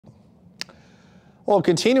Well,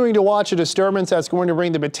 continuing to watch a disturbance that's going to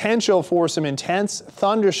bring the potential for some intense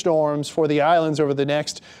thunderstorms for the islands over the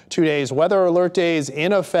next 2 days. Weather alert days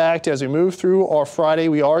in effect as we move through our Friday.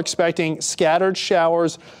 We are expecting scattered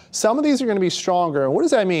showers. Some of these are going to be stronger. What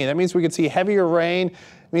does that mean? That means we could see heavier rain.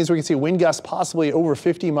 It means we can see wind gusts possibly over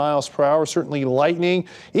 50 miles per hour, certainly lightning,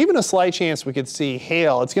 even a slight chance we could see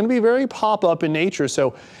hail. It's going to be very pop-up in nature,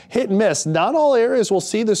 so hit and miss. Not all areas will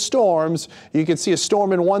see the storms. You could see a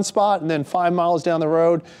storm in one spot, and then 5 miles down the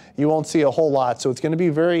road, you won't see a whole lot. So it's going to be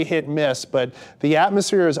very hit and miss, but the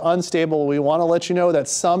atmosphere is unstable. We want to let you know that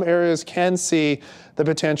some areas can see the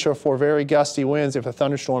potential for very gusty winds if a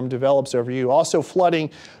thunderstorm develops over you. Also, flooding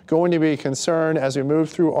going to be a concern as we move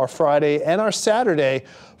through our Friday and our Saturday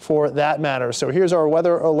for that matter. So here's our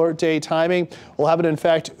weather alert day timing. We'll have it in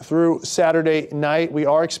effect through Saturday night. We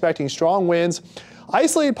are expecting strong winds,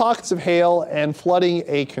 isolated pockets of hail, and flooding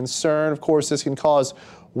a concern. Of course, this can cause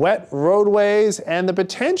wet roadways and the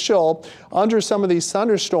potential under some of these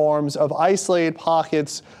thunderstorms of isolated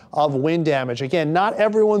pockets of wind damage. Again, not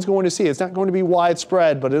everyone's going to see it. It's not going to be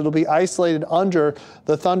widespread, but it'll be isolated under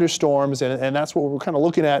the thunderstorms, and that's what we're kind of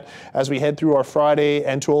looking at as we head through our Friday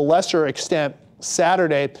and to a lesser extent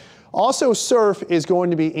Saturday. Also, surf is going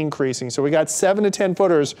to be increasing. So we got 7 to 10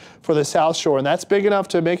 footers for the South Shore, and that's big enough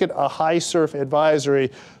to make it a high surf advisory.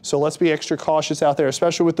 So let's be extra cautious out there,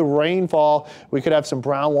 especially with the rainfall. We could have some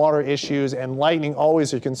brown water issues, and lightning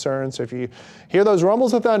always a concern. So if you hear those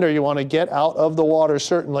rumbles of thunder, you want to get out of the water,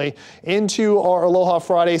 certainly. Into our Aloha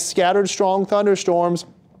Friday, scattered strong thunderstorms,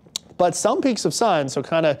 but some peaks of sun, so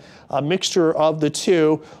kind of a mixture of the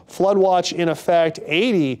two. Flood watch in effect,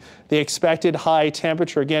 80 the expected high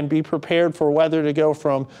temperature. Again, be prepared for weather to go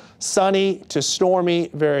from sunny to stormy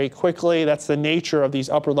very quickly. That's the nature of these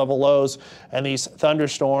upper level lows and these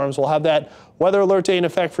thunderstorms. We'll have that weather alert day in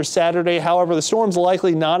effect for Saturday. However, the storms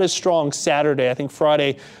likely not as strong Saturday. I think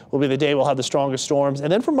Friday will be the day we'll have the strongest storms. And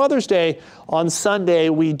then for Mother's Day on Sunday,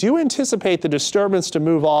 we do anticipate the disturbance to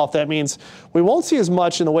move off. That means we won't see as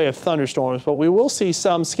much in the way of thunderstorms, but we will see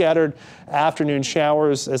some scattered afternoon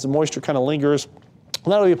showers as the moisture kind of lingers.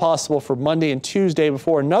 That'll be possible for Monday and Tuesday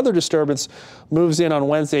before another disturbance moves in on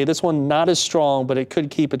Wednesday. This one not as strong, but it could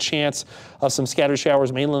keep a chance of some scattered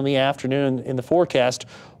showers, mainly in the afternoon in the forecast,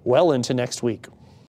 well into next week.